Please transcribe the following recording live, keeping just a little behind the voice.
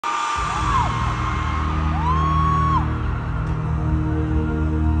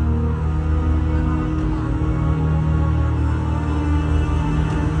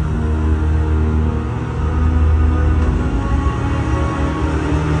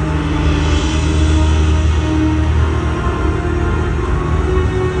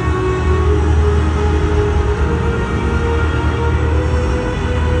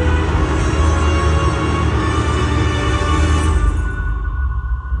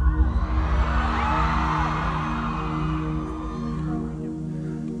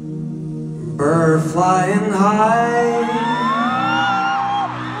bird flying high.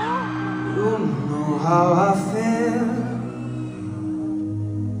 You know how I feel.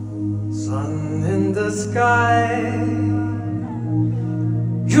 Sun in the sky.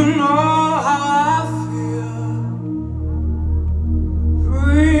 You know how I feel.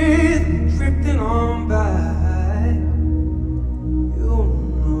 Breathe drifting on by. You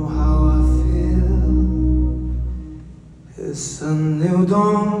know how I feel. It's a new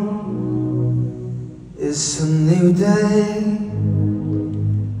dawn. It's a new day.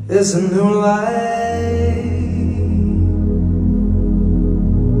 It's a new life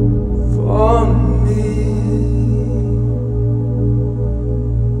for me.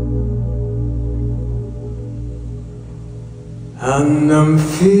 And I'm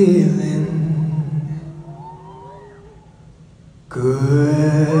feeling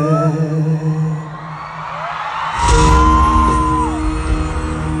good.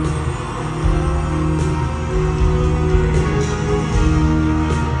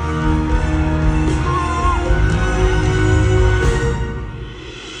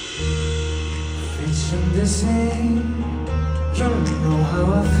 Fixing the same, you know how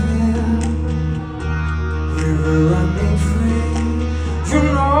I feel. River running free, you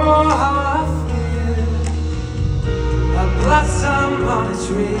know how I feel. A blossom on a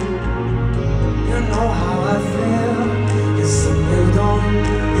tree, you know how I feel. It's a new dawn,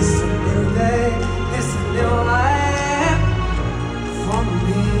 it's a new day, it's a new life for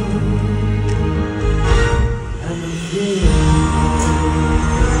me. And I'm feeling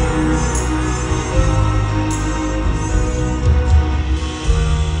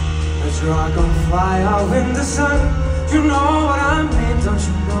dragonfly out in the sun, you know what I mean, don't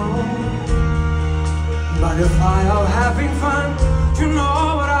you know? Butterfly out having fun, you know